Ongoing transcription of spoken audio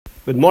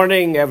Good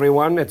morning,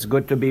 everyone. It's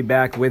good to be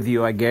back with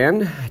you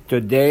again.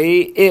 Today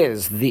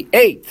is the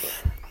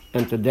 8th,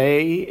 and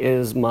today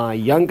is my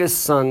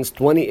youngest son's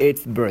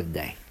 28th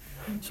birthday.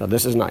 So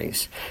this is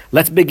nice.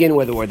 Let's begin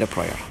with a word of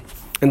prayer.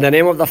 In the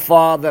name of the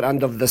Father,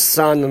 and of the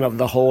Son, and of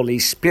the Holy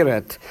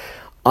Spirit.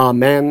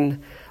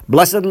 Amen.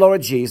 Blessed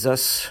Lord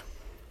Jesus,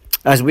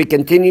 as we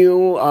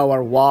continue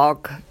our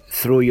walk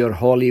through your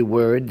holy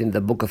word in the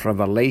book of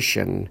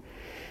Revelation,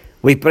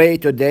 we pray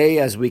today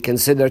as we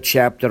consider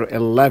chapter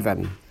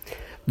 11,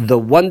 the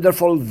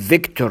wonderful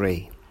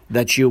victory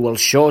that you will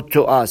show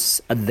to us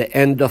at the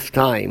end of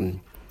time,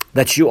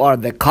 that you are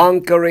the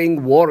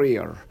conquering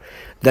warrior,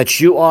 that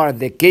you are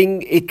the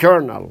King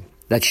eternal,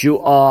 that you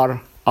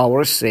are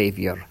our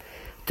Savior.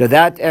 To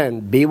that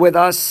end, be with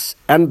us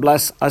and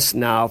bless us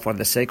now for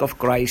the sake of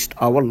Christ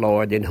our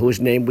Lord, in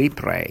whose name we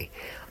pray.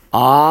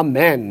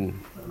 Amen.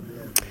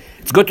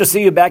 It's good to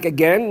see you back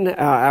again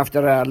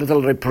after a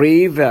little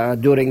reprieve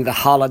during the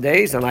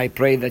holidays, and I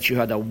pray that you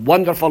had a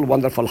wonderful,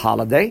 wonderful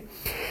holiday.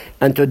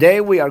 And today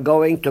we are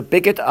going to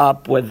pick it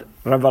up with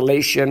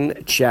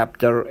Revelation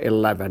chapter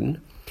 11.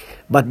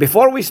 But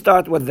before we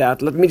start with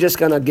that, let me just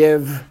kind of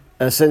give,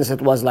 since it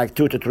was like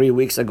 2 to 3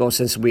 weeks ago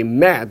since we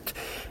met,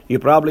 you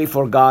probably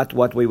forgot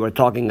what we were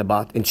talking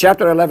about. In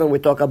chapter 11, we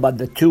talk about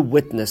the two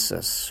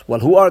witnesses. Well,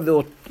 who are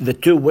the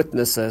two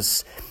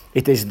witnesses?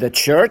 It is the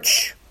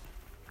church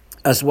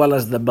as well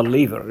as the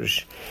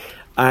believers.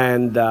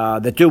 And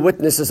the two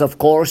witnesses, of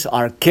course,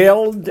 are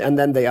killed and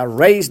then they are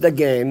raised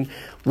again,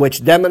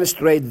 which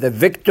demonstrate the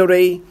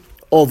victory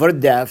over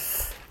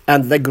death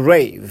and the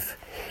grave.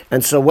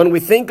 And so when we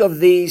think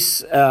of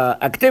these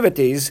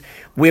activities,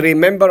 we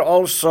remember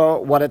also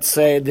what it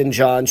said in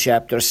John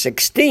chapter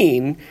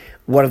 16,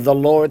 where the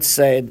Lord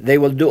said, they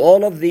will do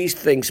all of these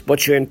things,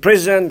 put you in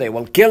prison, they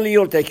will kill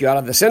you, take you out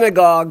of the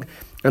synagogue,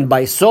 and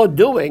by so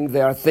doing, they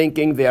are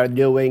thinking they are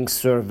doing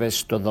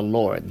service to the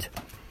Lord.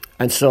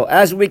 And so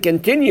as we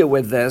continue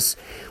with this,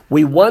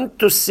 we want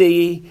to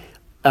see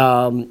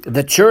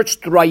the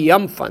church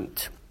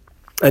triumphant.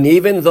 And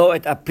even though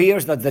it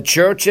appears that the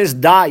church is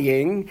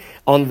dying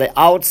on the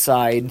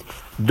outside,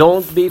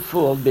 don't be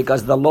fooled,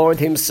 because the Lord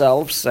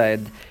himself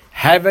said,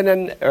 heaven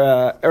and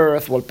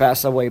earth will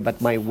pass away,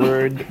 but my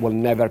word will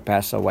never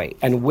pass away.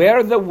 And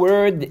where the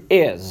word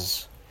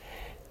is,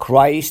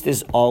 Christ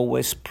is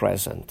always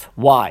present.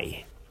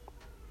 Why?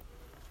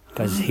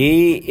 Because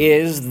he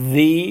is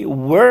the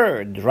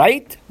Word,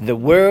 right? The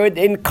Word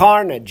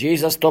incarnate.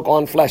 Jesus took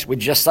on flesh. We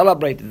just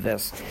celebrated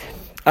this.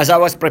 As I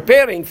was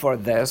preparing for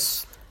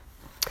this,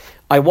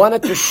 I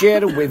wanted to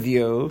share with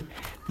you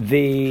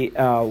the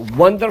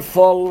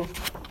wonderful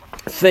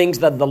things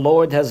that the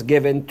Lord has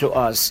given to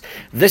us.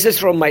 This is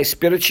from my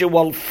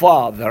spiritual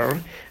father,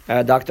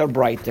 Dr.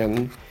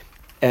 Brighton.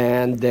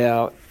 And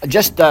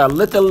just a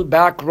little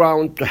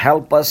background to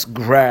help us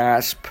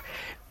grasp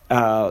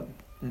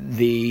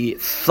the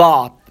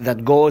thought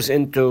that goes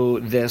into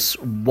this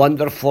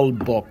wonderful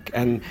book.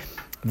 And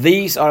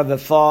these are the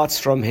thoughts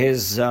from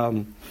his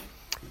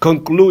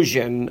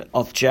conclusion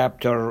of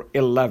chapter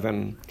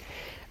 11.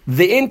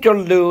 The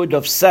interlude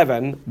of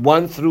 7,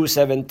 1 through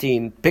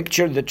 17,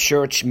 picture the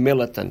church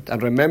militant.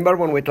 And remember,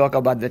 when we talk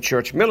about the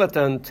church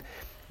militant,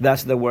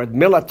 that's the word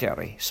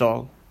military.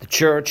 So the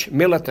church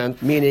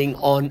militant, meaning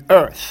on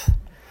earth,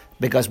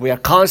 because we are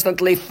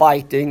constantly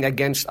fighting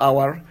against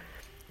our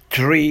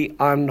three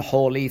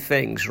unholy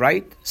things,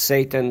 right?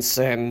 Satan,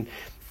 sin,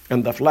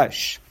 and the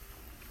flesh.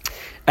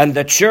 And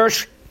the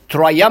church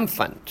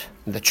triumphant.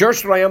 The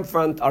church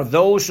triumphant are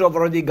those who have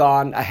already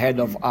gone ahead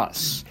of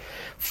us,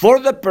 for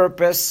the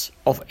purpose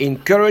of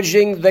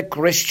encouraging the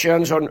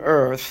Christians on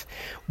earth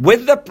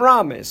with the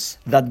promise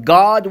that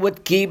God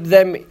would keep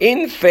them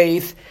in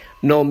faith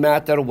no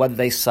matter what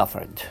they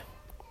suffered.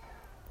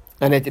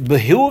 And it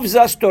behooves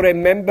us to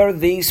remember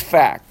these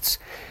facts.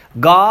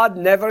 God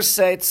never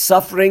said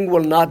suffering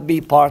will not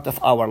be part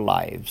of our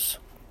lives.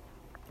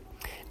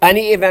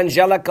 Any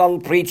evangelical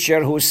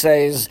preacher who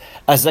says,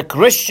 as a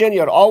Christian,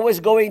 you're always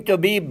going to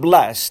be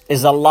blessed,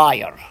 is a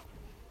liar.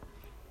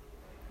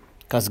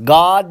 Because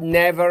God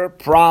never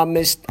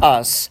promised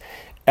us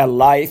a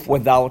life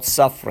without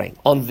suffering.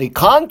 On the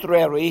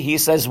contrary, he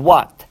says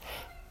what?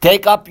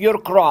 Take up your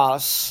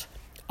cross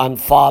and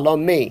follow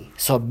me.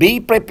 So be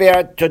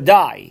prepared to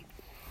die.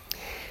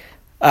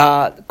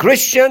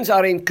 Christians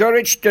are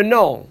encouraged to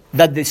know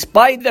that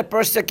despite the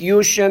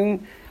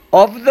persecution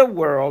of the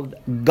world,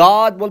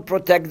 God will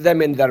protect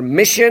them in their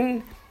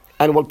mission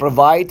and will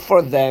provide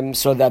for them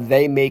so that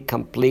they may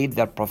complete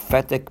their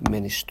prophetic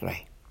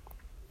ministry.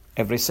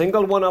 Every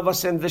single one of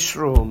us in this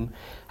room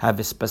have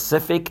a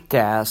specific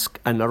task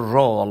and a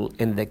role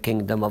in the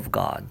kingdom of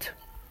God.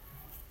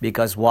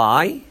 Because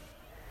why?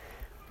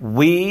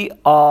 We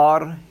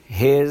are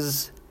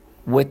his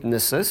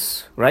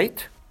witnesses,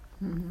 right?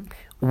 Mm-hmm.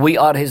 We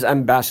are his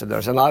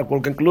ambassadors. And I will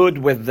conclude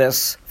with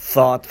this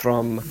thought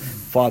from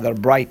Father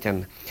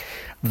Brighton.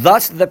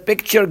 Thus, the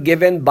picture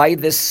given by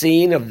the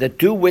scene of the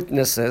two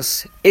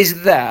witnesses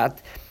is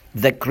that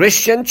the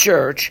Christian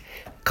church,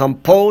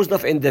 composed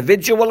of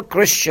individual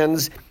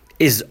Christians,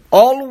 is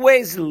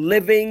always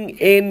living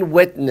in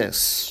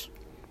witness,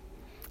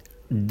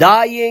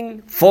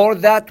 dying for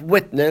that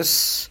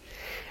witness,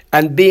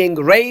 and being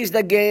raised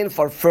again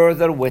for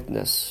further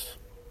witness.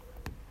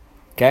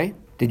 Okay?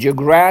 Did you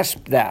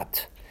grasp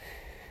that?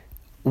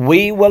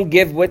 We will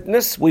give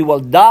witness, we will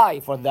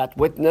die for that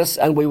witness,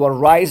 and we will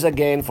rise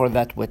again for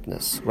that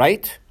witness,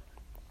 right?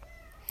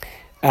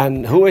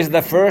 And who is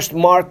the first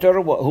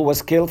martyr who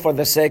was killed for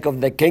the sake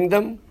of the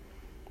kingdom?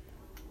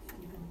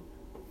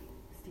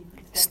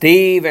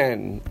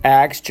 Stephen,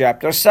 Acts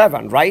chapter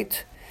 7,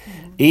 right?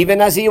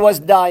 Even as he was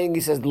dying, he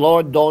says,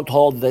 Lord, don't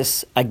hold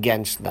this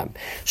against them.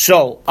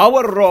 So,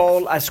 our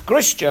role as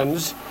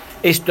Christians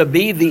is to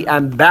be the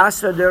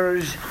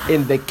ambassadors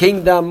in the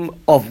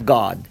kingdom of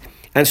God.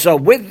 And so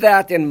with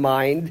that in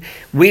mind,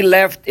 we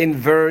left in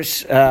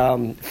verse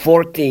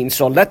 14.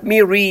 So let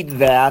me read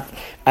that.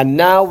 And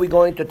now we're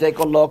going to take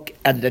a look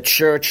at the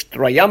church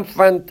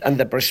triumphant and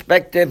the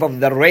perspective of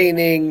the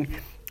reigning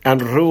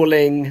and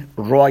ruling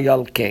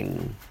royal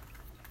king.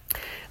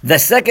 The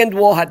second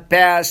woe had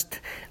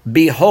passed.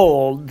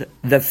 Behold,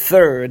 the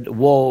third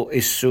woe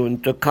is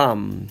soon to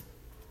come.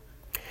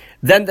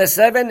 Then the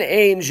seventh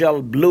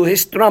angel blew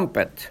his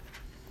trumpet.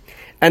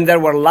 And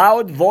there were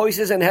loud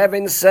voices in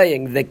heaven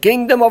saying, the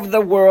kingdom of the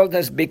world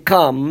has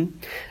become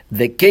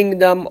the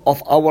kingdom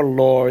of our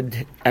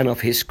Lord and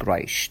of his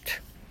Christ.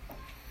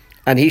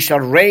 And he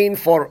shall reign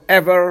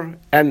forever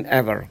and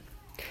ever.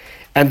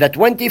 And the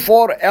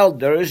 24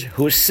 elders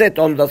who sit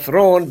on the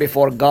throne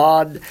before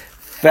God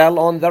fell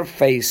on their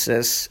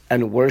faces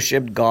and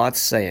worshipped God,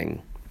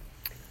 saying,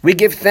 we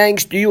give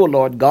thanks to you,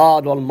 Lord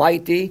God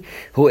Almighty,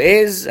 who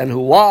is and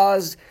who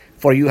was,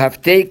 for you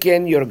have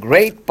taken your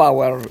great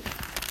power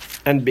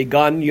and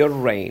begun your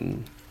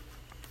reign.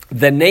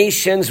 The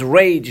nations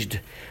raged,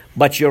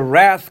 but your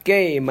wrath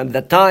came, and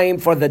the time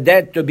for the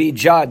dead to be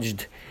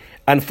judged,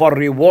 and for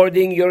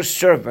rewarding your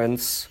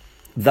servants,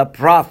 the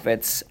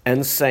prophets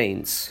and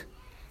saints,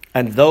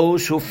 and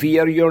those who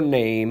fear your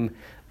name,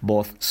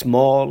 both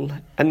small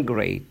and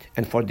great,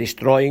 and for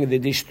destroying the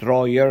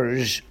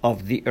destroyers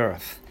of the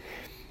earth.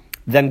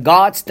 Then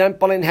God's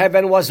temple in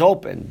heaven was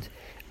opened,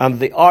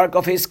 and the ark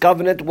of his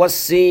covenant was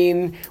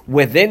seen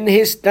within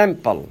his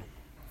temple.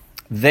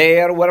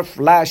 There were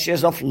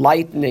flashes of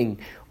lightning,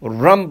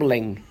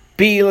 rumbling,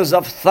 peals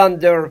of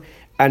thunder,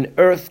 and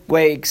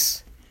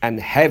earthquakes, and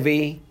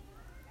heavy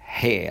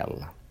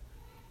hail.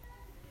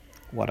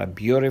 What a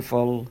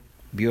beautiful,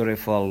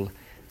 beautiful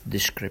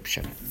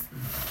description.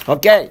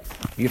 Okay,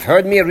 you've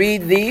heard me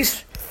read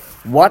these.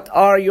 What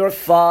are your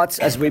thoughts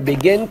as we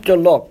begin to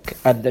look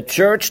at the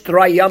church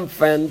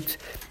triumphant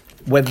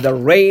with the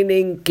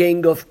reigning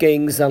King of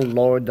Kings and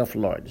Lord of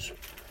Lords?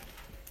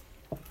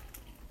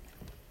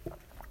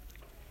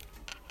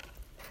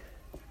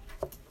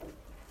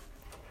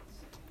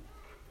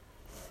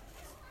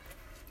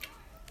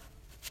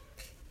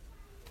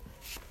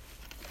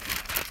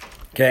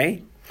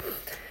 Okay,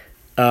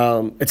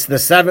 it's the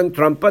seventh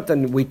trumpet,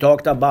 and we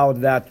talked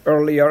about that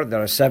earlier.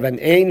 There are 7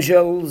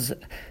 angels,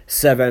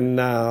 7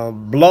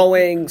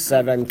 blowing,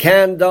 7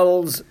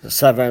 candles,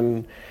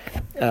 7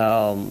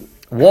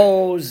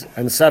 woes,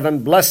 and 7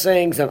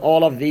 blessings, and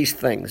all of these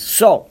things.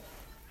 So,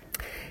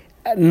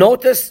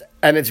 notice,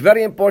 and it's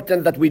very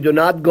important that we do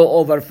not go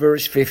over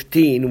verse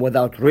 15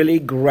 without really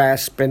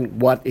grasping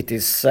what it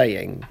is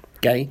saying.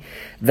 Okay,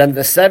 then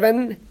the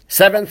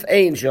seventh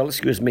angel,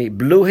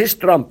 blew his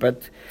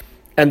trumpet,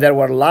 and there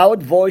were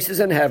loud voices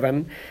in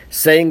heaven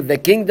saying, the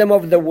kingdom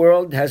of the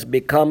world has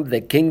become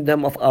the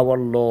kingdom of our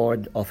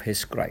Lord, of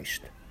his Christ.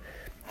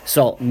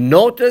 So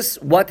notice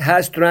what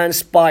has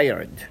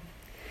transpired.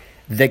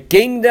 The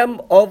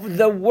kingdom of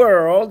the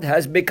world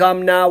has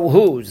become now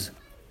whose?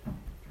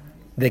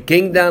 The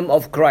kingdom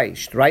of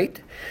Christ,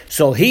 right?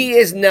 So he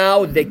is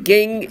now the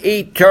king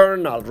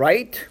eternal,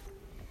 right?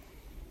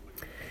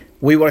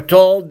 We were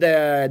told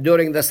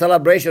during the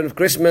celebration of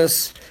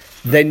Christmas,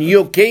 the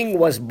new king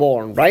was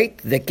born, right?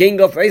 The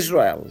king of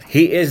Israel.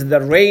 He is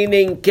the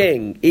reigning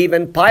king.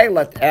 Even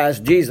Pilate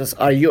asked Jesus,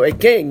 are you a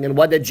king? And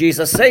what did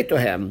Jesus say to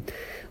him?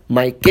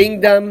 My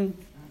kingdom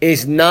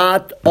is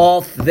not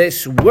of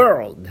this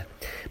world.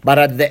 But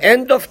at the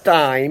end of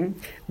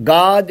time,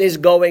 God is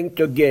going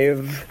to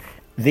give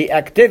the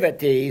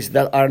activities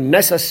that are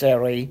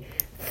necessary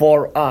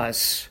for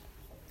us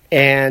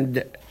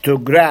and to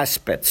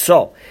grasp it.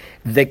 So,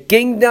 the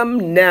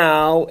kingdom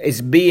now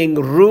is being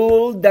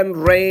ruled and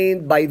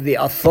reigned by the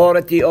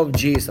authority of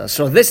Jesus.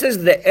 So this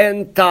is the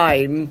end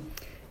time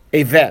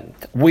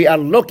event. We are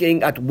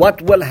looking at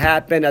what will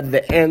happen at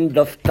the end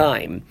of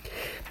time.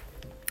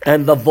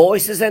 And the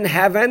voices in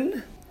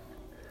heaven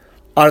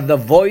are the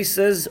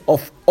voices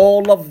of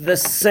all of the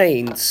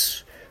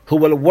saints who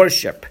will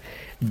worship.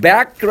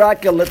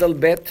 Backtrack a little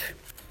bit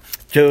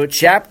to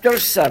chapter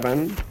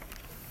 7.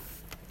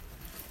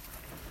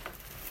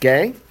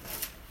 Okay?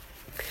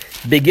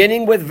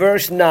 Beginning with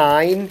verse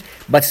 9,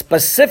 but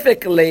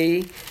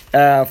specifically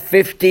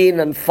 15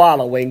 and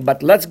following.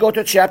 But let's go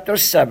to chapter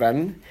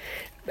 7,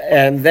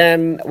 and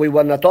then we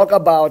want to talk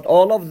about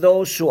all of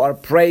those who are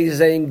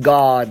praising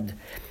God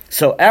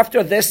So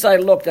after this I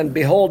looked, and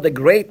behold, a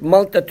great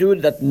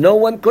multitude that no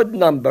one could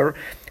number,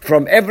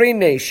 from every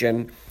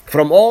nation,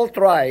 from all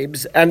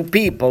tribes and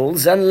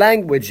peoples and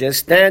languages,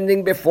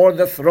 standing before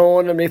the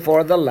throne and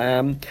before the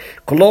Lamb,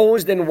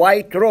 clothed in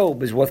white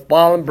robes, with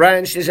palm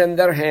branches in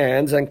their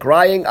hands, and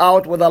crying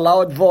out with a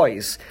loud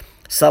voice,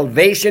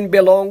 Salvation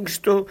belongs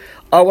to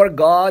our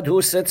God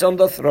who sits on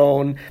the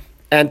throne,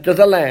 and to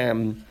the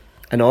Lamb.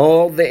 And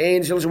all the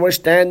angels were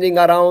standing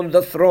around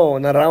the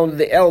throne, around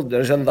the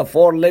elders and the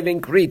 4 living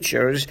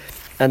creatures,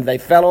 and they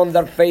fell on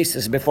their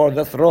faces before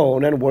the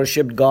throne and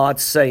worshipped God,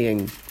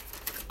 saying,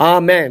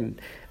 Amen.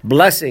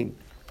 Blessing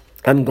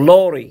and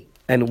glory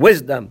and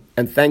wisdom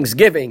and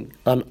thanksgiving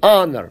and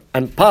honor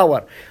and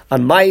power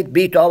and might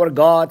be to our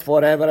God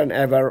forever and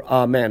ever.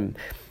 Amen.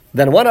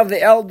 Then one of the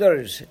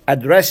elders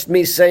addressed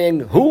me,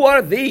 saying, Who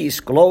are these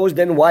clothed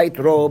in white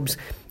robes,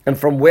 and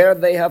from where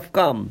they have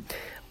come?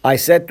 I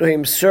said to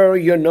him, Sir,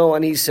 you know.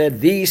 And he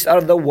said, These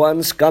are the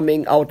ones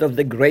coming out of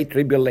the great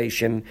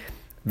tribulation.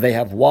 They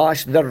have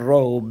washed their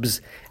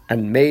robes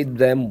and made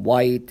them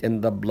white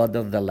in the blood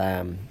of the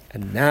Lamb.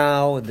 And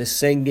now the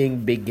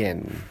singing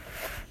begin.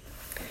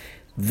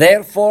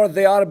 Therefore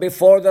they are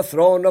before the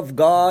throne of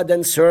God,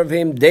 and serve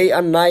him day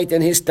and night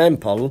in his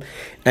temple.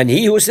 And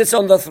he who sits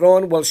on the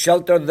throne will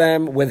shelter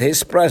them with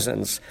his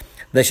presence.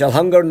 They shall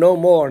hunger no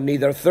more,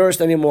 neither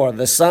thirst any more.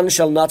 The sun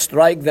shall not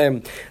strike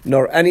them,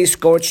 nor any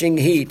scorching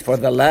heat. For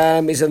the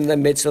Lamb is in the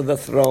midst of the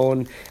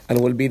throne,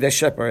 and will be the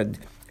shepherd.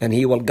 And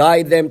he will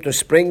guide them to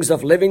springs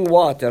of living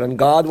water, and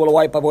God will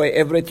wipe away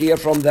every tear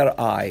from their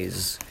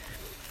eyes.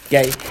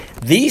 Okay,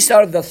 these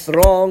are the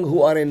throng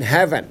who are in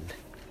heaven.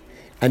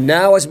 And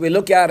now as we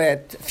look at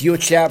it a few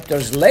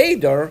chapters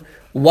later,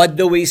 what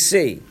do we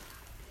see?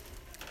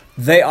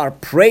 They are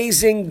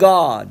praising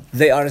God.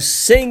 They are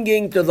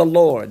singing to the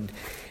Lord.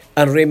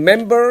 And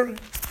remember,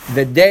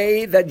 the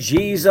day that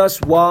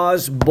Jesus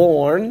was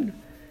born,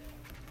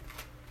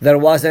 there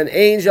was an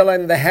angel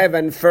in the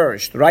heaven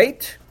first,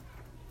 right?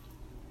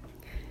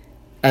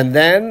 And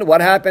then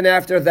what happened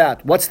after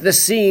that? What's the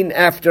scene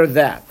after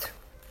that?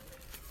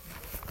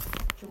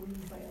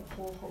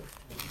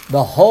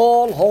 The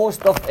whole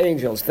host of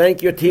angels.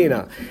 Thank you,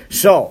 Tina.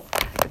 So,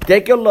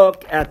 take a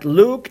look at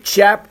Luke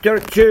chapter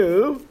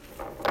 2.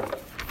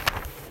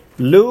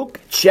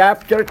 Luke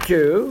chapter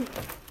 2.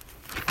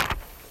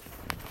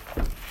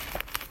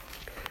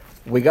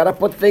 We got to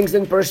put things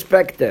in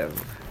perspective.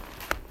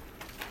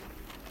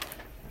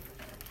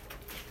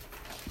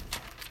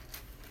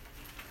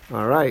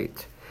 All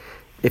right.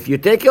 If you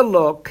take a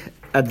look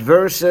at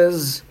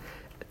verses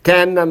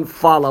 10 and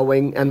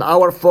following, and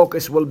our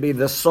focus will be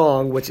the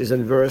song, which is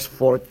in verse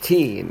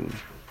 14.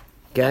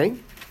 Okay?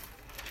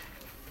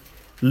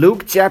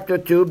 Luke chapter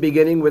 2,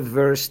 beginning with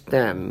verse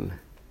 10.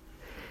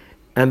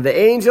 And the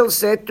angel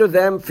said to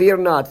them, Fear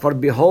not, for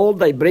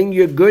behold, I bring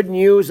you good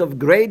news of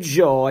great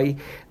joy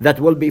that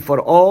will be for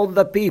all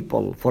the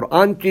people. For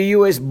unto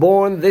you is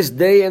born this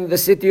day in the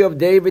city of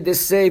David a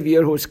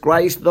Savior, who is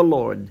Christ the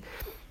Lord.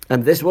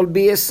 And this will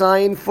be a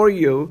sign for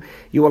you.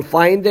 You will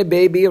find a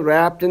baby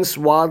wrapped in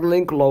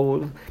swaddling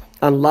clothes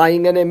and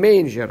lying in a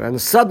manger.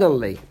 And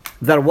suddenly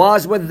there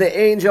was with the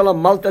angel a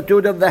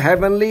multitude of the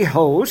heavenly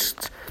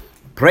hosts,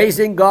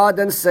 praising God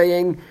and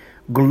saying,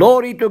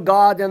 Glory to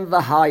God in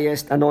the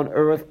highest, and on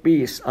earth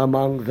peace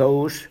among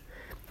those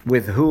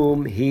with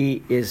whom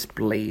he is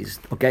pleased.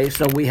 Okay,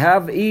 so we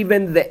have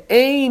even the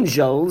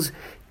angels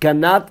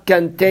cannot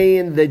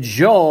contain the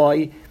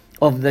joy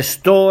of the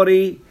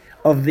story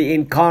of the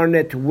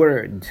incarnate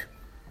Word.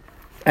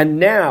 And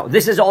now,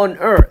 this is on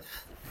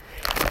earth.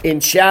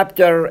 In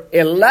chapter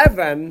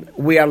 11,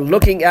 we are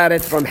looking at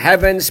it from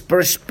heaven's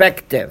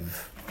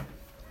perspective.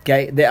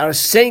 Okay, they are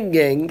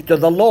singing to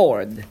the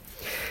Lord.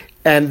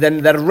 And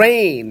then the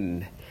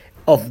reign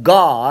of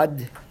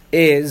God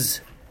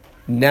is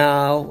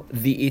now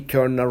the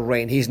eternal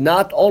reign. He's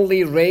not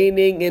only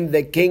reigning in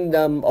the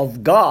kingdom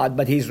of God,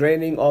 but he's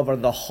reigning over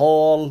the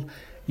whole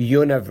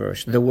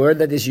universe. The word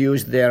that is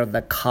used there,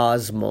 the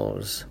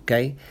cosmos.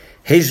 Okay?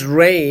 His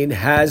reign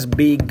has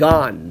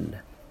begun.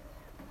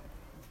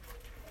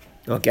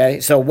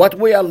 Okay? So what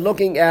we are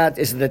looking at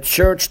is the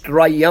church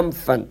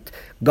triumphant.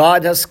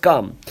 God has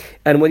come.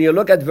 And when you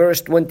look at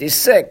verse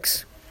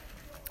 26,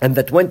 and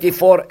the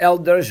 24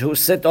 elders who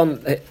sit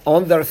on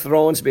their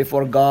thrones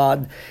before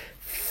God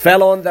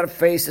fell on their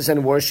faces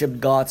and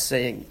worshiped God,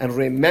 saying, and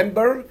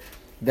remember,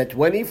 the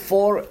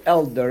 24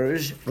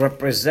 elders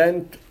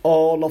represent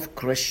all of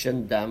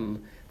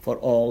Christendom for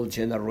all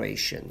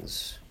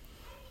generations.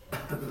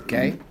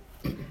 Okay?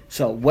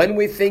 So when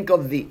we think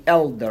of the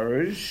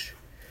elders,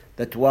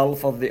 the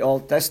 12 of the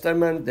Old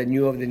Testament, the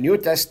new of the New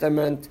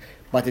Testament,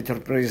 but it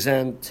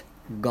represents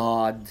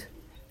God's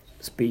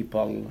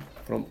people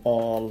from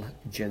all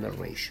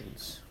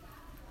generations.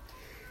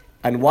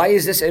 And why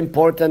is this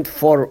important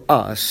for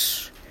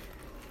us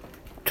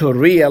to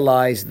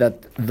realize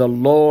that the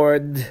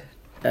Lord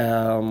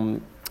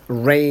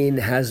reign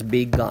has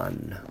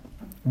begun?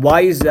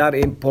 Why is that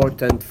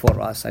important for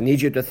us? I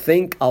need you to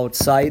think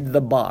outside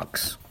the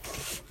box.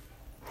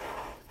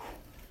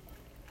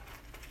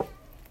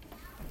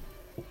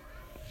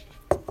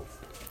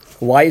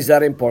 Why is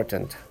that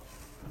important?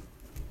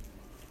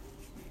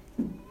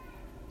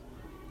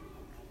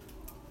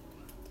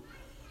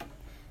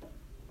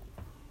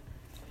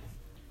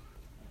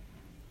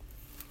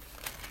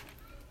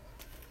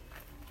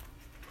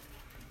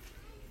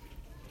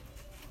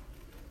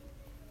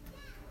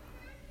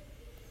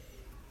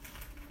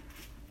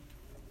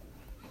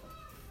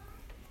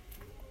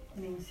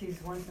 Means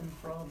he's once and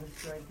for all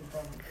destroyed the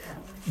devil's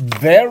power.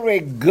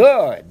 Very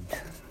good.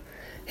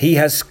 He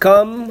has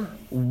come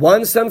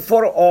once and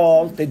for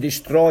all to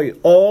destroy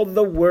all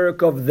the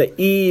work of the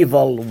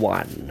evil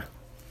one.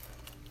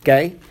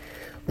 Okay?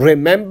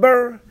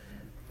 Remember,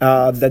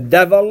 the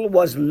devil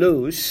was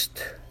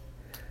loosed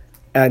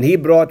and he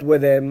brought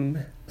with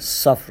him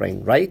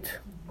suffering, right?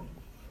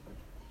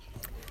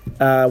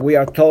 We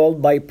are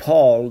told by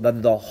Paul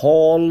that the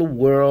whole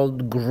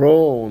world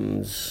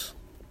groans.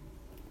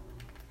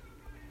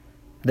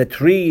 The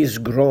trees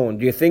groan.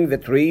 Do you think the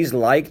trees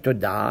like to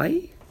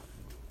die?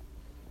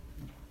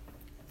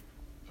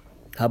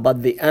 How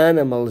about the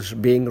animals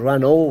being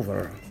run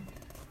over?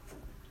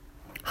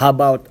 How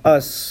about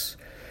us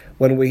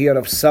when we hear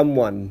of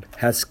someone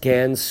has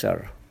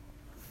cancer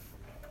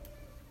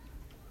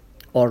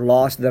or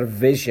lost their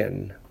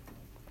vision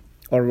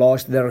or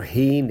lost their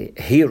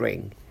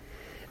hearing,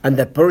 and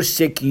the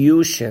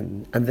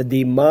persecution and the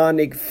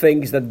demonic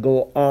things that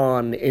go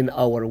on in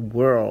our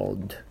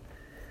world?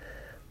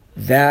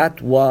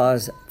 That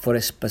was for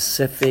a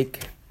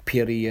specific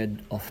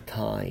period of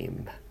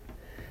time.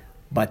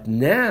 But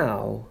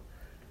now,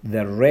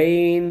 the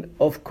reign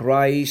of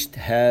Christ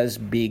has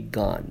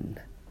begun.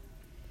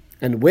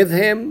 And with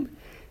him,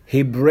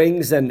 he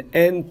brings an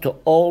end to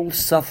all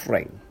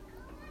suffering.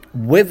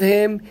 With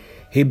him,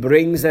 he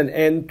brings an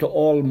end to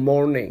all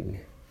mourning.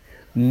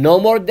 No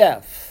more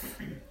death,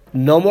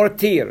 no more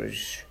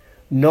tears,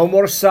 no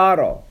more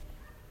sorrow,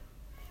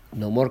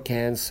 no more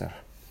cancer.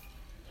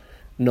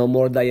 No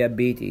more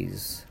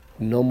diabetes,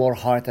 no more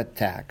heart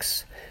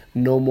attacks,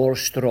 no more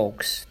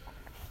strokes,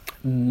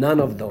 none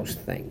of those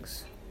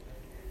things,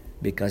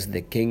 because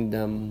the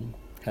kingdom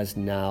has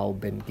now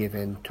been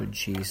given to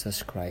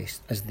Jesus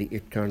Christ as the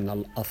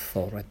eternal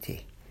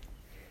authority.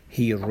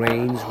 He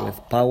reigns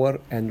with power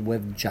and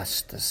with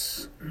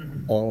justice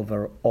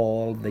over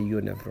all the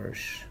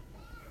universe.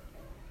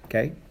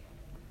 Okay?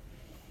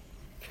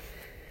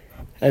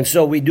 And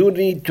so we do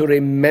need to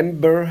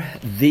remember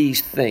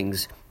these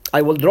things.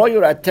 I will draw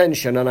your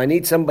attention, and I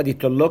need somebody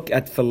to look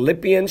at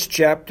Philippians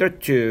chapter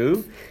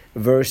 2,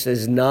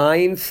 verses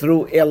 9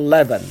 through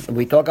 11.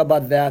 We talk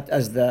about that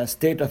as the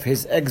state of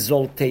his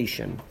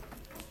exaltation.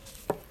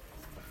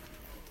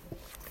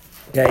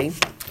 Okay?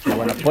 I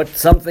want to put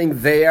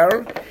something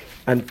there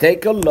and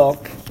take a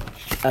look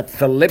at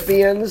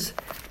Philippians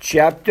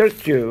chapter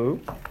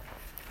 2.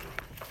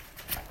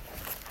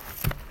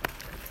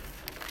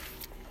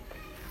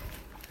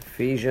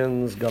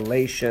 Ephesians,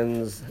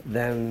 Galatians,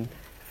 then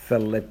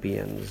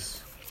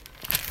Philippians.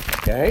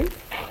 Okay?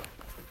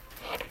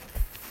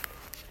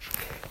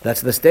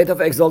 That's the state of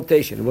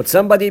exaltation. Would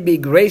somebody be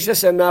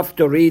gracious enough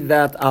to read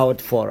that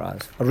out for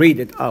us? Read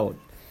it out.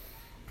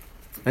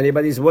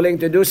 Anybody's willing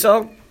to do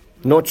so?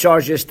 No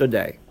charges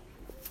today.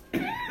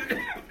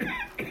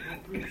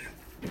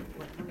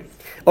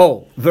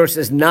 Oh,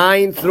 verses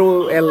 9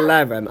 through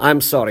 11. I'm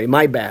sorry,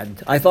 my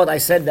bad. I thought I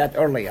said that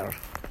earlier.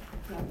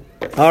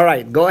 All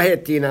right, go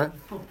ahead, Tina.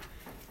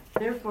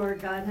 Therefore,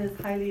 God has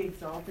highly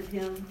exalted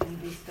him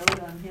and bestowed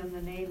on him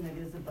the name that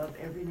is above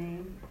every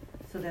name,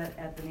 so that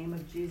at the name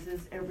of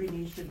Jesus every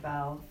knee should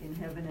bow in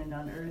heaven and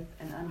on earth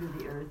and under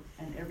the earth,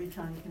 and every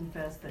tongue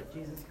confess that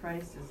Jesus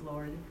Christ is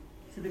Lord,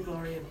 to the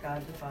glory of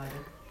God the Father.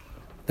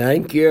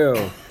 Thank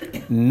you.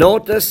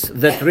 Notice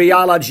the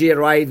triology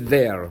right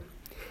there.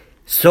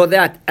 So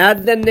that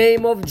at the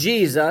name of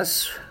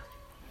Jesus,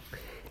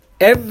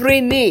 every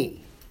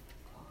knee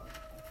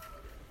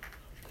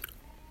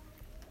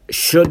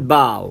should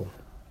bow.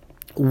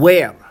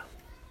 Where?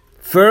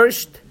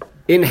 First,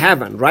 in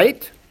heaven,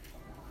 right?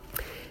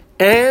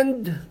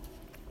 And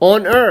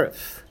on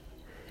earth.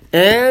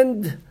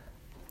 And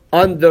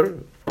under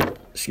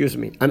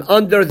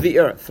the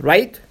earth,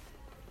 right?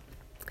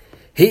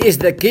 He is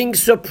the King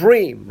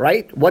Supreme,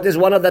 right? What is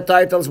one of the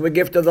titles we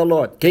give to the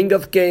Lord? King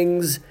of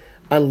Kings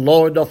and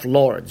Lord of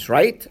Lords,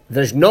 right?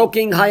 There's no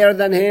king higher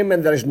than him,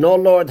 and there's no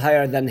Lord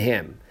higher than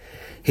him.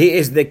 He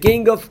is the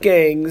King of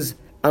Kings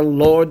and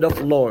Lord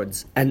of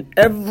Lords. And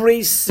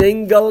every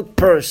single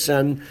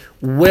person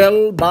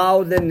will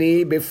bow the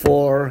knee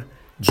before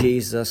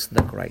Jesus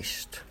the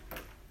Christ.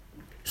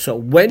 So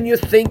when you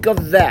think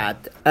of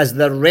that as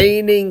the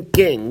reigning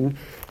king,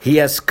 he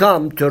has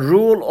come to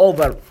rule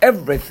over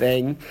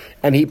everything,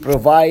 and he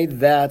provides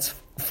that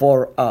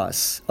for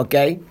us.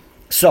 Okay?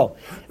 So,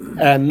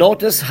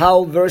 notice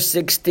how verse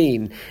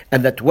 16,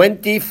 and the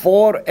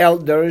 24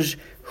 elders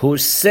who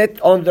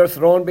sit on their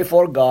throne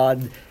before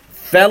God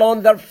fell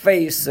on their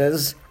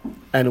faces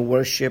and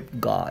worship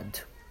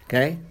God.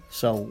 Okay?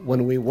 So,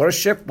 when we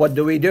worship, what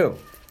do?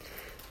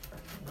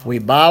 We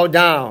bow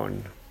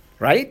down,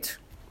 right?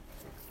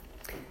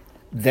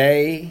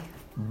 They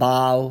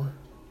bow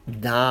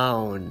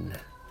down.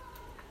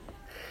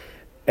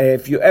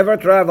 If you ever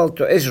travel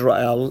to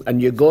Israel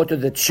and you go to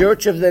the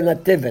Church of the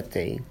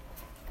Nativity,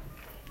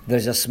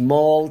 there's a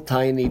small,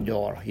 tiny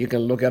door. You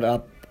can look it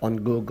up on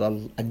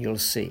Google and you'll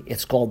see.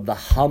 It's called the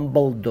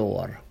humble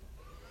door.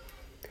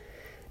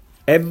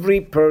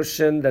 Every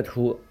person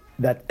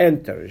that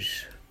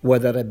enters,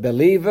 whether a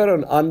believer or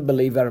an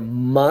unbeliever,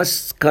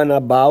 must kind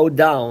of bow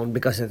down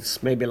because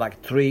it's maybe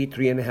like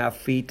 3.5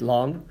 feet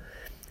long.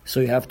 So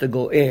you have to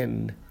go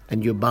in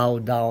and you bow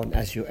down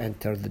as you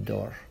enter the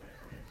door.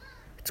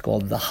 It's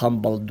called the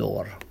humble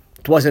door.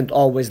 It wasn't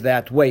always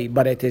that way,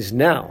 but it is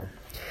now.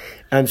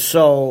 And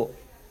so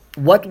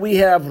what we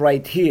have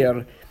right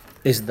here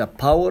is the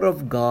power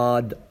of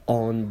God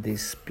on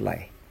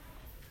display.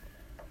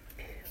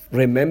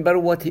 Remember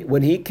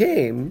when he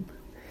came,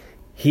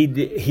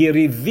 he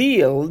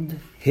revealed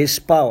his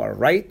power,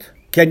 right?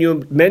 Can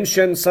you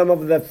mention some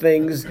of the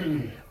things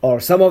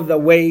or some of the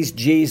ways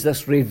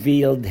Jesus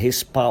revealed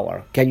his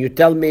power? Can you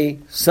tell me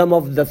some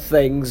of the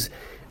things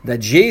that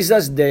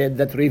Jesus did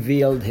that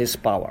revealed his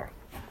power?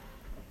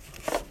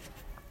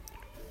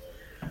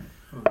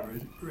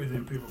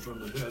 Raising people from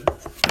the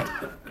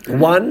dead.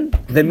 One,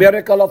 the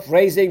miracle of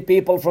raising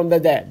people from the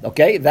dead.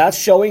 Okay, that's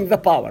showing the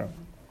power.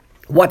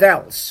 What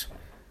else?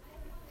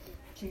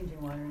 Changing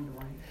water into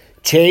wine.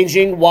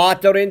 Changing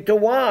water into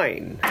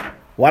wine.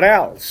 What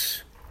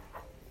else?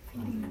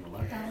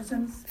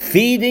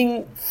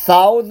 Feeding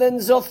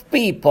thousands of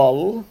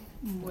people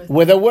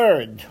with a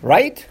word,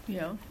 right?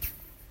 Yeah.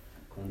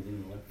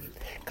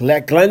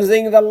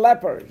 Cleansing the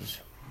lepers.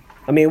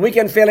 I mean, we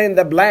can fill in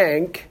the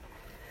blank.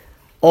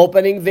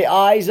 Opening the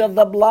eyes of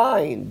the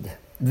blind.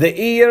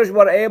 The ears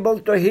were able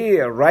to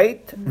hear,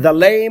 right? The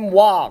lame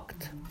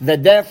walked. The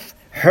deaf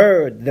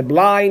heard. The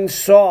blind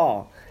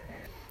saw.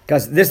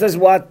 Because this is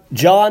what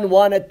John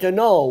wanted to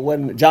know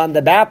when John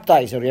the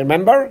Baptizer,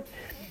 remember?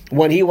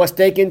 When he was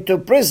taken to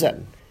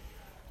prison.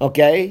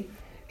 Okay?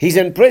 He's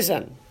in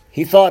prison.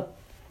 He thought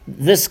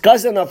this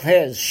cousin of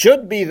his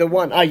should be the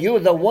one. Are you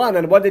the one?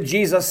 And what did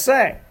Jesus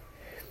say?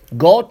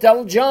 Go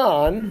tell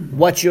John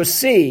what you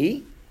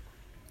see.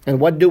 And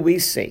what do we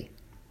see?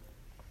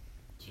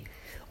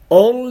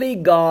 Only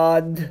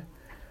God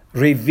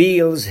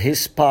reveals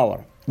his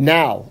power.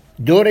 Now,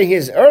 during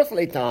his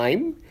earthly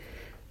time,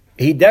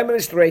 he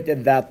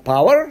demonstrated that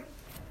power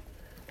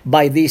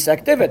by these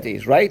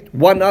activities, right?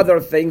 One other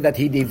thing that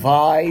he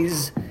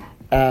devised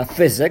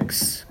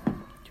physics.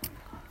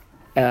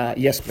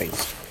 Yes,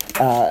 please.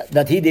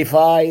 That he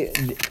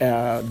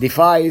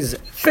defies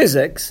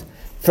physics.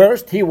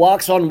 First, he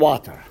walks on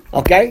water.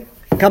 Okay?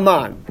 Come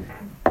on.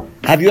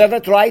 Have you ever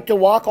tried to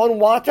walk on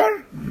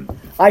water?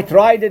 I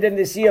tried it in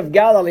the Sea of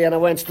Galilee and I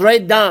went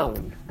straight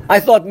down. I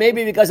thought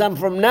maybe because I'm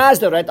from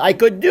Nazareth I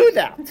could do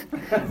that.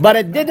 But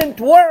it didn't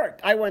work.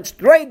 I went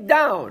straight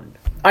down.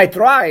 I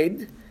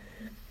tried.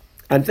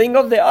 And think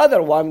of the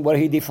other one where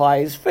he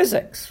defies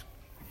physics.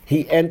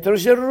 He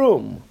enters a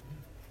room.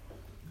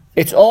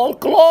 It's all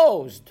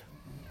closed.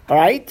 All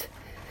right?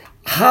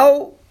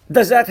 How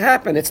does that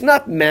happen? It's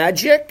not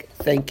magic.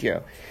 Thank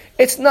you.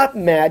 It's not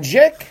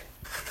magic.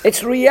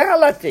 It's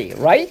reality,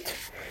 right?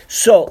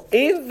 So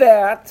in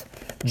that,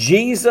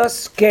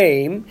 Jesus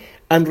came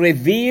and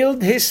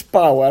revealed his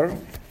power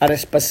at a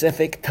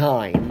specific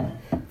time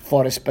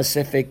for a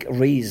specific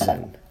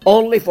reason.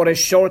 Only for a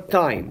short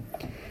time.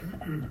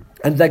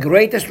 And the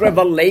greatest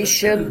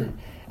revelation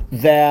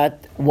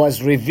that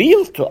was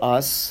revealed to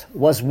us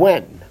was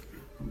when?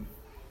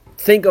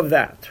 Think of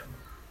that.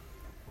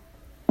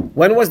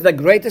 When was the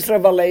greatest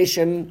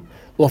revelation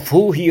of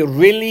who he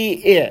really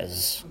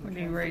is? When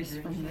he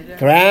raised from the dead.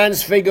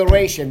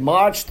 Transfiguration,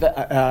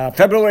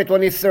 February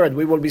 23rd,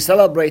 we will be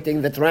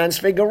celebrating the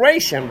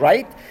Transfiguration,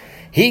 right?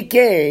 He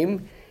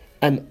came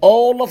and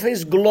all of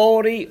his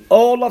glory,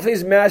 all of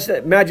his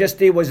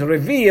majesty was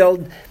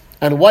revealed.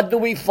 And what do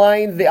we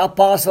find the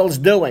apostles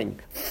doing?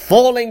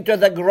 Falling to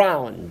the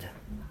ground,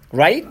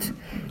 right?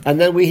 And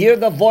then we hear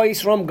the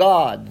voice from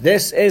God.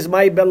 This is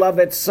my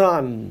beloved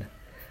Son.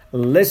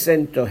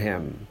 Listen to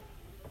him.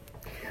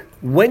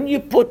 When you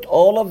put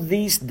all of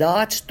these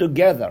dots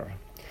together,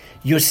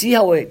 you see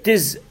how it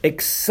is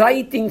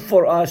exciting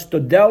for us to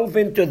delve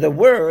into the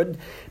Word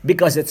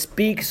because it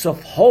speaks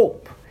of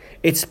hope.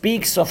 It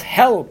speaks of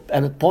help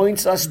and it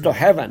points us to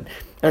heaven.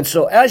 And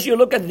so as you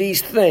look at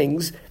these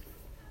things,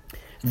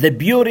 the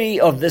beauty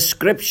of the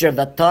scripture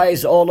that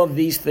ties all of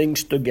these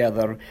things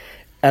together,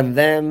 and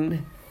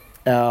then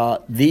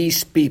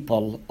these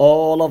people,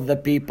 all of the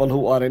people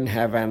who are in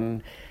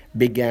heaven,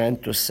 began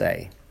to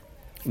say.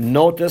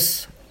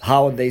 Notice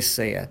how they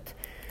say it.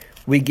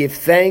 We give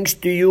thanks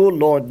to you,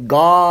 Lord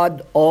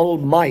God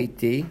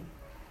Almighty,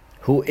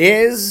 who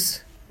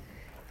is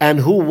and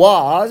who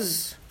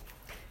was,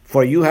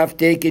 for you have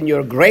taken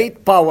your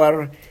great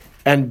power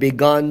and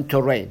begun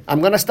to reign.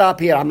 I'm going to stop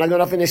here. I'm not going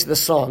to finish the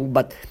song,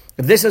 but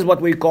this is what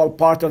we call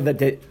part of the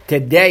Te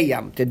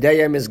Deum. Te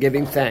Deum is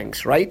giving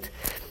thanks, right?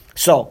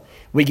 So,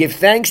 we give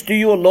thanks to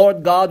you,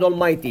 Lord God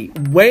Almighty.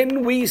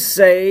 When we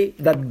say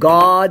that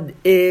God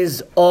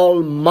is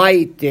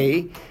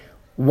Almighty,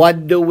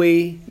 What do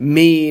we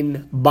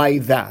mean by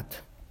that?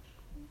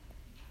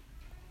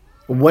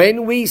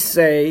 When we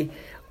say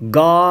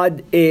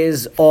God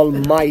is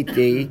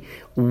Almighty,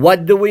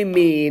 what do we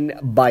mean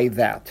by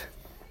that?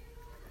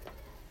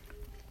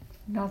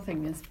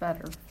 Nothing is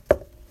better.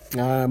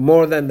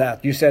 More than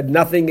that. You said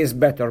nothing is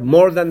better.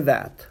 More than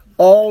that.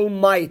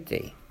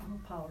 Almighty.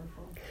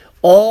 Powerful.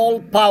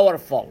 All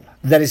powerful.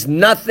 There is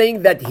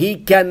nothing that He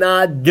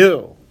cannot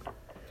do.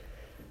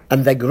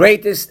 And the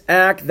greatest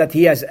act that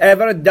He has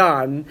ever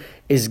done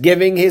is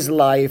giving His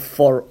life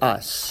for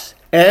us.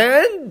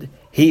 And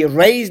He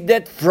raised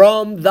it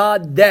from the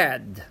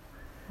dead.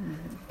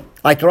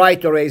 I try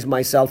to raise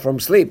myself from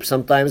sleep.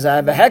 Sometimes I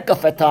have a heck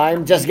of a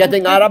time just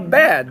getting out of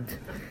bed.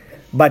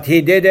 But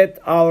He did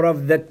it out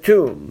of the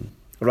tomb,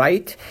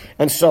 right?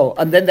 And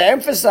then they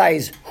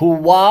emphasize who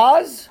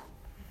was,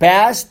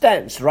 past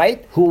tense,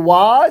 right? Who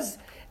was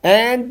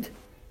and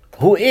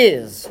who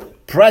is,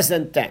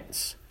 present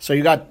tense. So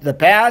you got the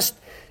past,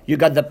 you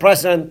got the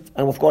present,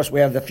 and of course we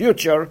have the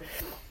future.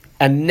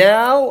 And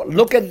now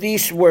look at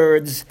these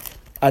words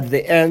at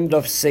the end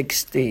of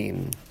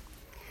 16.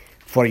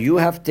 For you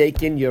have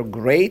taken your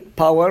great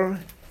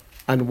power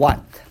and what?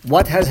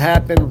 What has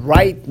happened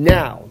right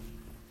now?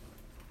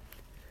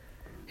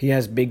 He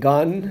has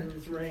begun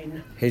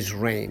His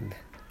reign.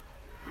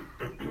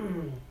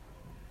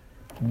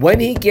 When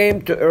He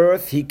came to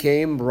earth, He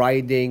came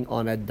riding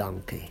on a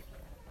donkey.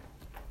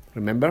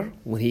 Remember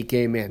when He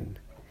came in?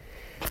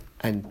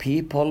 And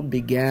people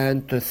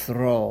began to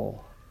throw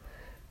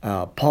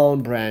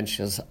palm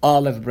branches,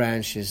 olive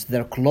branches,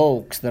 their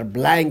cloaks, their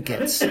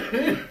blankets,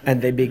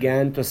 and they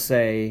began to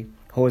say,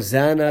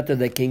 Hosanna to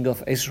the King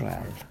of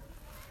Israel.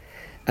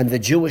 And the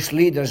Jewish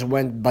leaders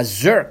went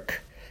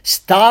berserk.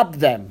 Stop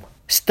them.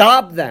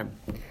 Stop them.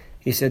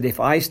 He said, if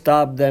I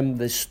stop them,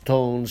 the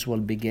stones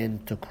will begin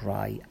to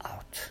cry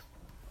out.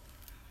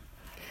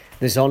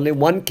 There's only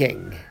one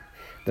king.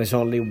 There's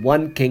only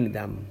one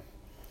kingdom.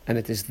 And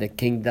it is the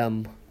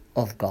kingdom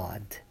of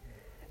God.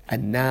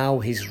 And now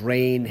His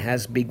reign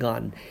has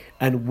begun.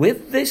 And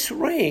with this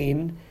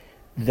reign,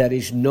 there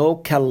is no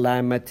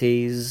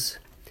calamities.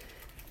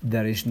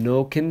 There is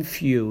no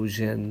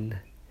confusion.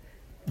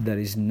 There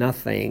is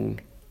nothing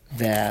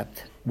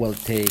that will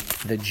take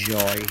the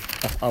joy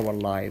of our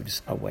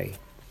lives away.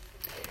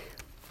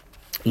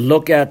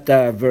 Look at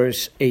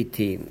verse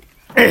 18.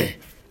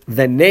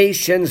 The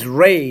nations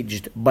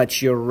raged,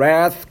 but your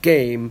wrath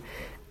came,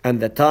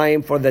 and the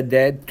time for the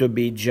dead to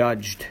be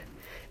judged,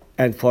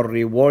 and for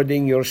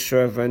rewarding your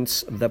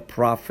servants, the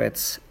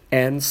prophets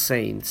and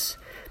saints,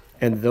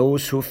 and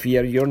those who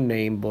fear your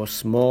name, both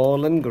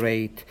small and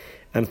great,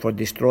 and for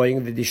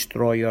destroying the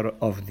destroyer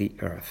of the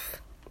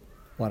earth.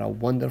 What a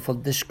wonderful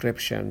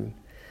description.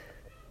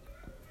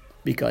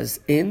 Because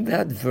in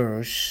that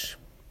verse,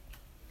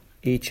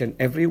 each and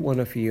every one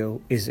of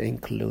you is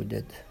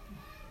included.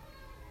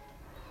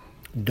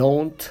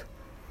 Don't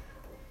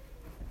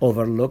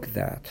overlook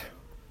that.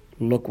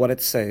 Look what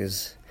it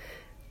says.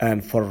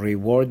 And for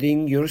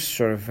rewarding your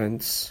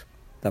servants,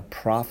 the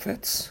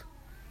prophets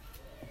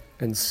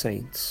and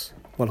saints.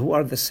 Well, who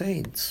are the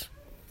saints?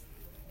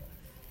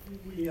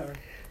 We are.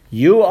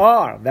 You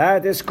are.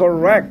 That is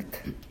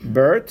correct,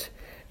 Bert.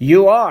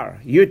 You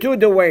are. You too,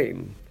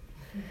 Dwayne.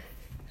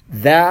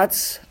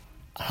 That's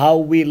how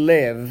we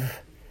live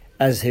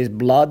as His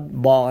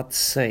blood-bought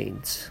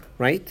saints,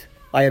 right?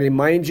 I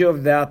remind you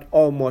of that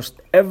almost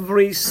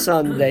every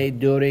Sunday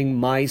during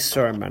my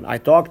sermon. I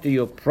talk to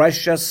you,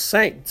 precious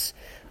saints,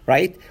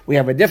 right? We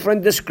have a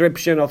different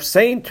description of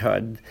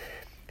sainthood.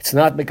 It's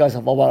not because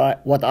of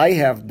what I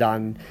have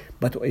done,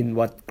 but in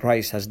what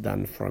Christ has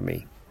done for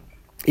me.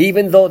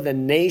 Even though the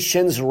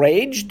nations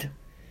raged,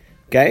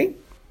 okay?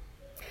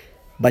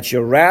 But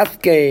your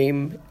wrath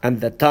came, and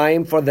the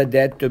time for the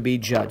dead to be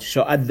judged.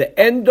 So at the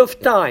end of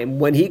time,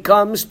 when He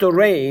comes to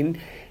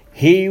reign,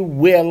 He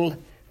will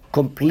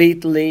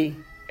completely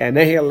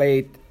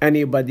annihilate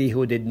anybody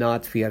who did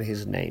not fear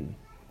His name.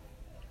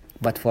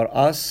 But for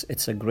us,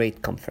 it's a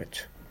great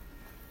comfort.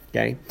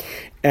 Okay?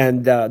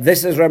 And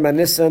this is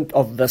reminiscent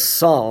of the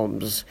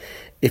Psalms.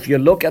 If you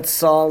look at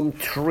Psalm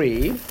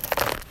 3,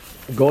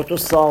 go to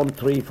Psalm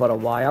 3 for a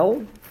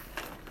while.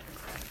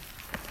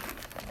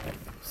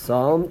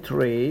 Psalm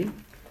 3.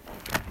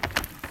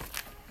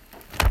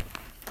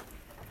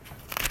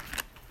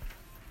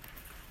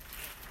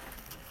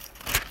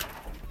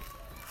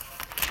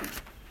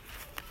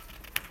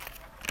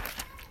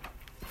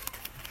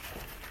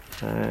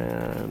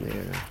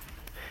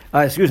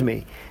 Excuse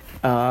me.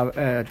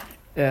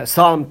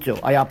 Psalm 2.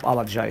 I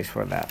apologize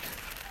for that.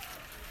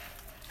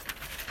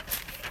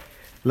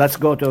 Let's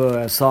go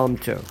to Psalm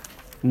 2.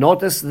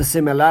 Notice the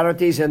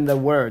similarities in the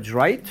words,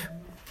 right?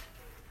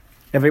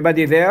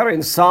 Everybody there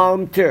in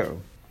Psalm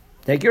 2.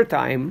 Take your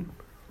time.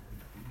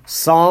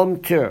 Psalm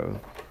 2.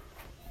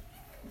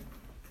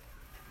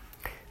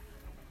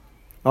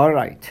 All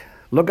right.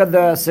 Look at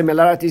the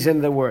similarities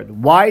in the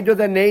word. Why do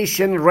the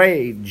nations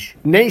rage,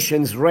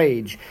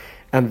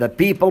 and the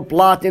people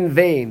plot in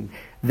vain?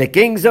 The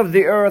kings of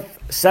the earth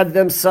set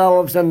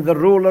themselves, and the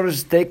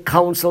rulers take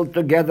counsel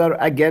together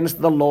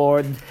against the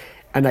Lord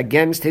and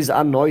against his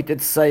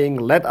anointed, saying,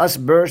 Let us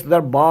burst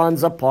their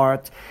bonds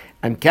apart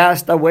and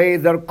cast away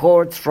their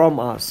cords from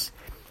us.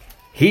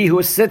 He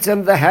who sits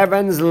in the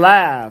heavens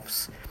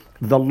laughs.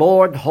 The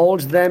Lord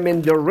holds them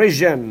in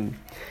derision.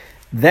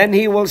 Then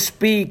he will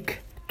speak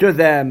to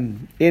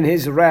them in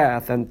his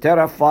wrath and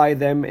terrify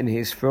them in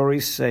his fury,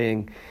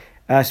 saying,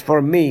 As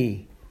for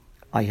me,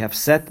 I have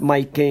set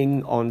my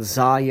king on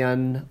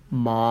Zion,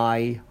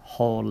 my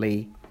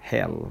holy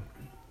hill.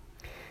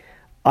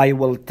 I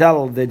will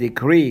tell the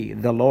decree.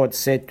 The Lord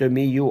said to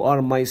me, You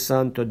are my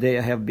son, today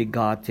I have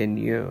begotten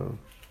you.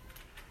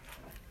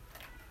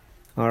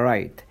 All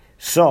right.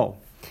 So,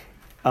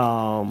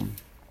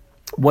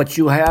 what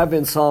you have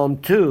in Psalm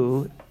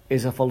 2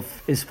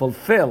 is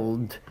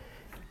fulfilled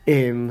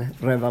in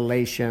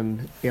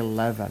Revelation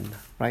 11,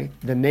 right?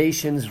 The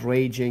nations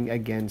raging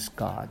against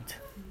God.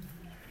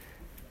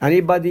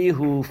 Anybody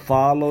who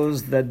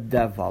follows the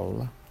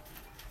devil,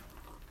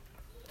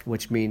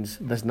 which means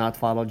does not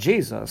follow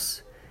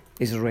Jesus,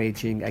 is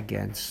raging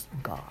against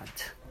God.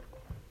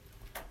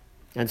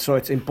 And so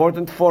it's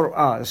important for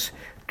us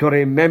to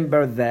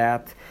remember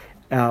that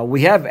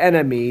we have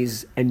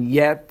enemies, and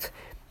yet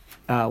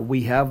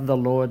we have the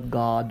Lord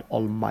God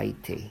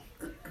Almighty.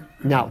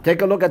 Now,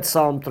 take a look at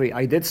Psalm 3.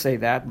 I did say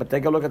that, but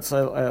take a look at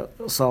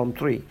Psalm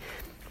 3.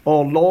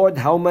 O Lord,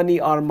 how many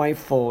are my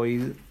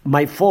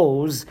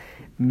foes?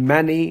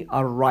 Many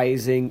are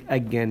rising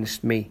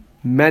against me.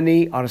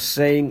 Many are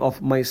saying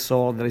of my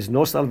soul, there is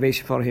no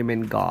salvation for him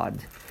in God.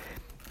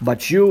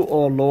 But you,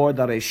 O Lord,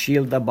 are a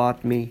shield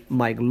about me,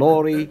 my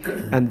glory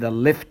and the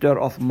lifter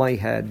of my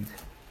head.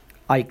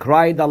 I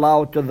cried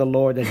aloud to the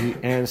Lord, and he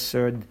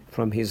answered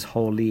from his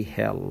holy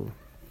hill.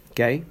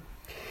 Okay?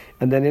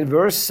 And then in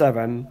verse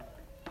 7,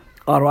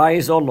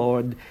 Arise, O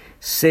Lord,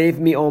 save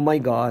me, O my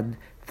God,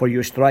 for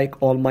you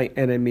strike all my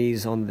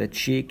enemies on the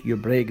cheek. You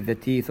break the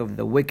teeth of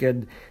the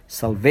wicked.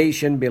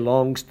 Salvation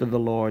belongs to the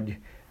Lord.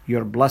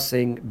 Your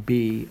blessing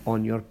be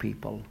on your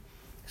people.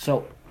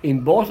 So,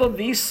 in both of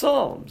these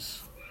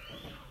Psalms,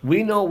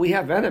 we know we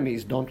have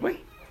enemies, don't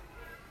we?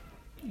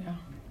 Yeah.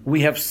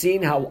 We have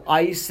seen how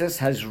ISIS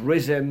has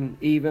risen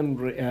even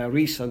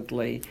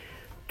recently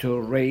to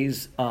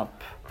raise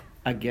up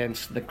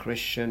against the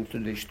Christian to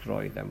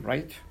destroy them,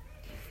 right?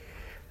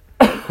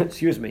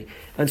 Excuse me.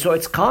 And so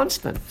it's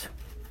constant.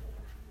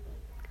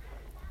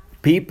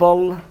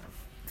 People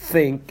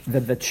think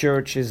that the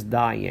church is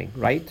dying,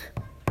 right?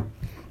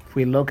 If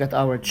we look at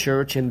our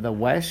church in the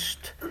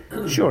West,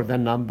 sure, the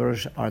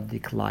numbers are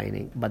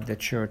declining, but the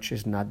church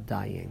is not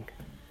dying.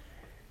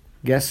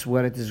 Guess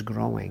where it is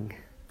growing?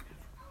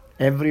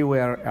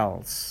 Everywhere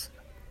else.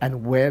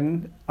 And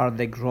when are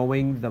they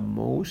growing the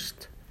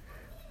most?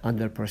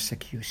 Under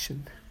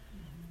persecution.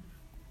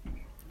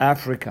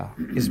 Africa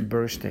is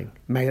bursting.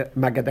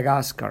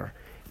 Madagascar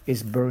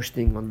is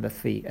bursting on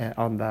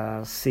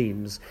the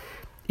seams.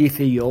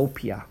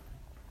 Ethiopia,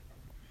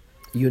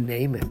 you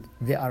name it,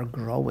 they are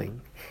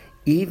growing.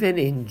 Even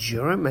in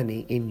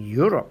Germany, in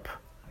Europe,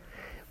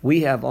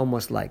 we have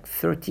almost like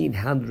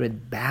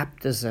 1,300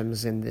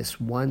 baptisms in this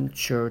one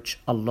church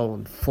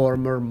alone,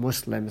 former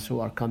Muslims who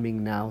are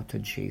coming now to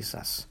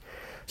Jesus.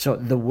 So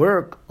the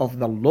work of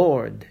the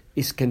Lord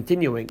is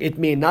continuing. It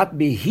may not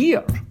be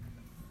here,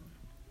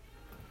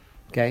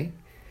 okay?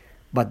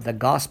 But the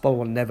gospel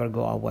will never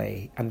go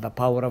away, and the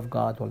power of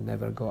God will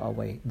never go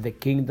away. The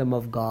kingdom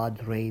of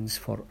God reigns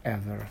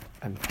forever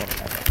and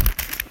forever.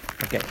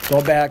 Okay,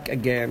 go back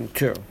again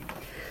to.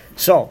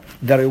 So,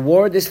 the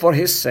reward is for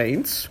his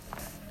saints.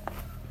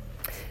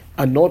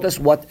 And notice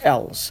what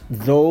else?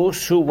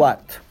 Those who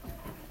what?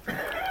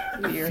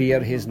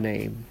 Fear his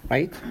name,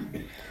 right?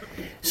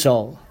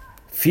 So,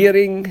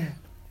 fearing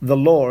the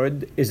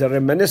Lord is a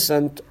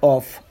reminiscent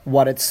of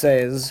what it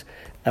says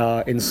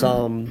in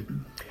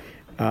Psalm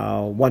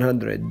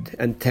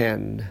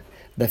 110.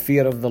 The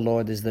fear of the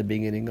Lord is the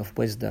beginning of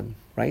wisdom,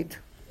 right?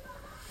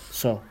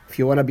 So, if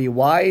you want to be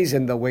wise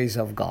in the ways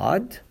of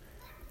God,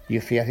 you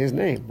fear his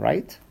name,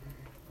 right?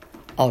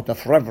 Out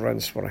of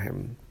reverence for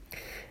him.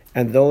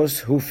 And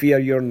those who fear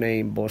your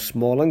name, both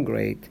small and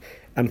great,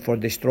 and for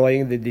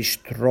destroying the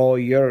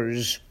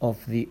destroyers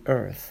of the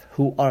earth.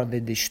 Who are the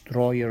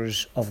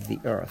destroyers of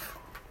the earth?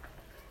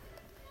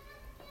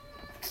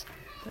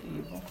 The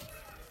evil.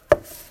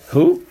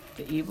 Who?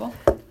 The evil.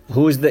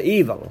 Who is the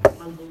evil?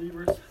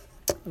 Unbelievers.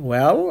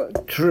 Well,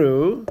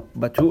 true,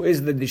 but who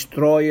is the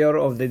destroyer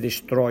of the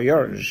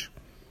destroyers?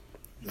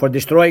 For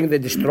destroying the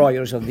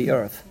destroyers of the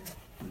earth.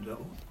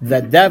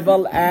 The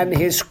devil and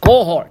his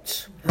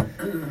cohorts.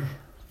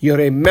 You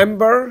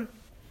remember,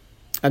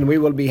 and we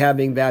will be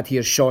having that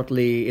here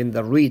shortly in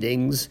the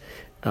readings,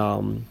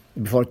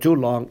 before too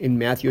long, in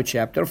Matthew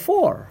chapter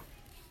 4.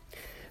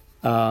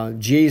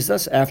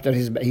 Jesus, after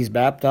he's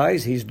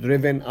baptized, he's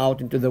driven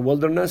out into the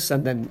wilderness,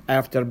 and then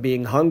after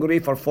being hungry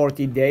for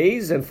 40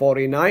 days and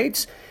 40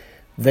 nights,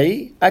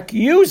 the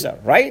accuser,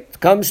 right,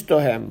 comes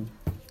to him.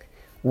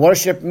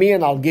 Worship me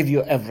and I'll give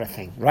you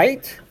everything,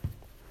 right?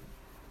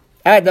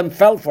 Adam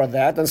fell for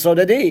that, and so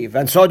did Eve,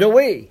 and so do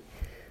we.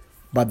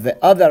 But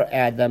the other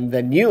Adam,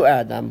 the new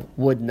Adam,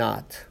 would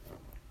not.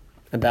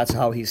 And that's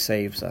how he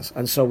saves us.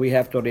 And so we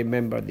have to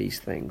remember these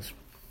things.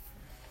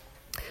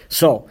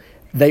 So,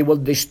 they will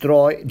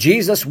destroy,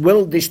 Jesus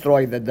will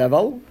destroy the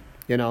devil.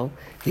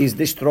 He's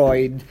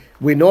destroyed.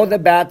 We know the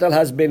battle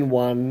has been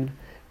won.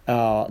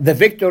 The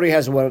victory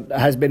has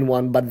been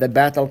won, but the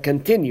battle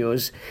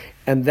continues.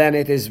 And then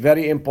it is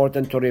very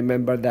important to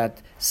remember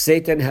that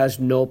Satan has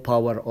no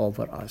power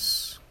over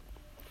us.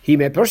 He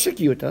may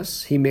persecute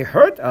us, he may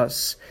hurt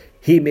us,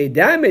 he may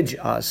damage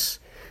us,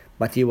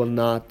 but he will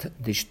not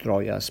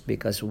destroy us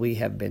because we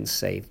have been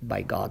saved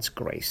by God's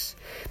grace.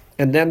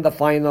 And then the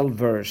final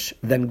verse.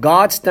 Then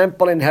God's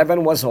temple in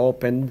heaven was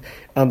opened,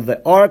 and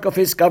the ark of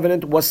his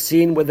covenant was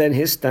seen within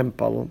his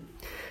temple.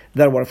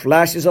 There were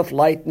flashes of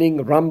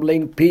lightning,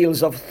 rumbling,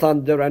 peals of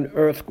thunder, and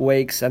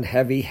earthquakes, and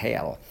heavy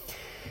hail.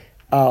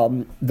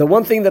 The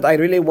one thing that I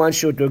really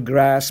want you to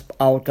grasp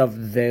out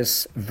of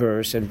this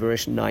verse, in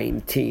verse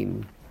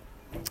 19,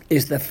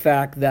 is the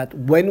fact that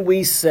when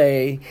we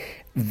say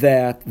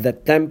that the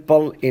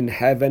temple in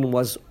heaven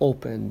was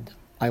opened,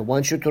 I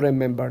want you to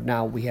remember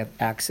now we have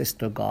access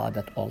to God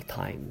at all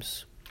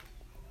times.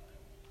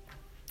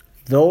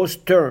 Those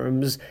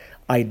terms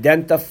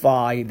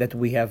identify that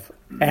we have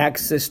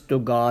access to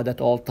God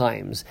at all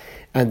times.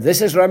 And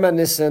this is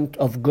reminiscent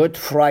of Good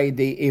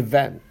Friday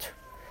event.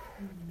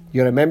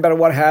 You remember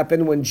what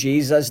happened when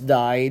Jesus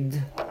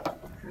died?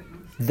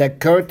 The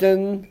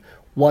curtain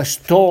was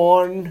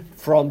torn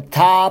from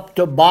top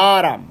to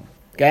bottom.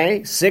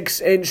 Okay?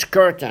 6-inch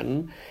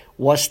curtain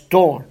was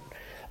torn.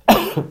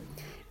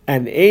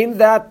 And in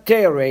that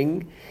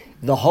tearing,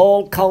 the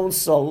whole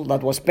council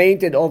that was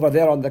painted over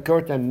there on the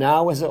curtain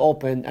now is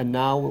open, and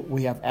now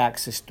we have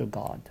access to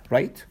God,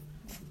 right?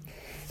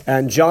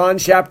 And John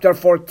chapter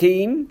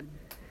 14,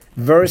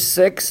 verse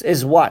 6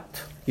 is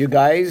what? You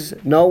guys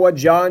know what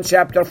John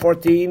chapter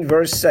 14,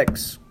 verse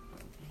 6.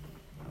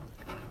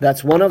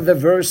 That's one of the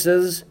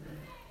verses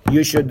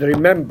you should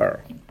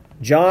remember.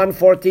 John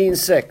 14,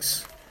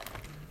 6.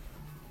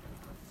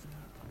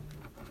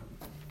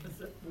 Is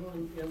that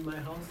one in my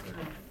house?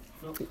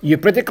 No. You're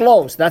pretty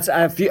close. That's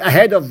a few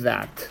ahead of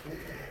that.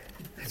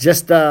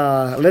 Just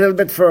a little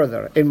bit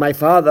further. In my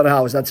Father's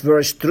house, that's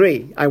verse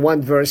 3. I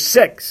want verse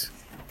 6.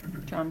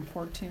 John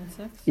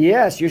 14:6.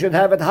 Yes, you should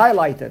have it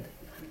highlighted.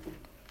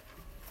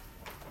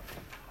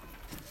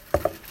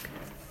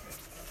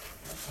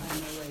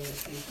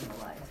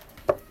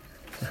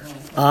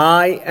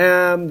 I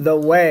am the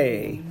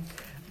way,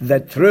 the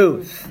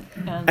truth,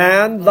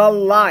 and the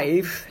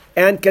life.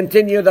 And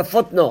continue the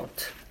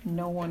footnote.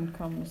 No one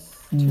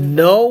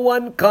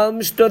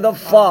comes to the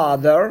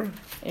Father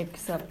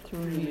except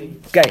through me.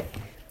 Okay.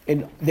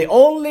 And the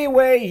only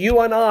way you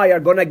and I are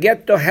going to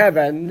get to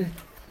heaven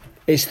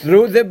is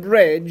through the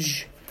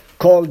bridge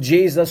called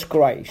Jesus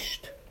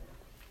Christ.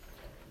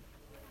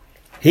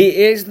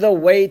 He is the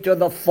way to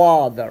the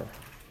Father.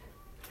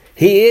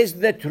 He is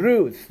the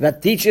truth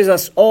that teaches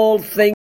us all things.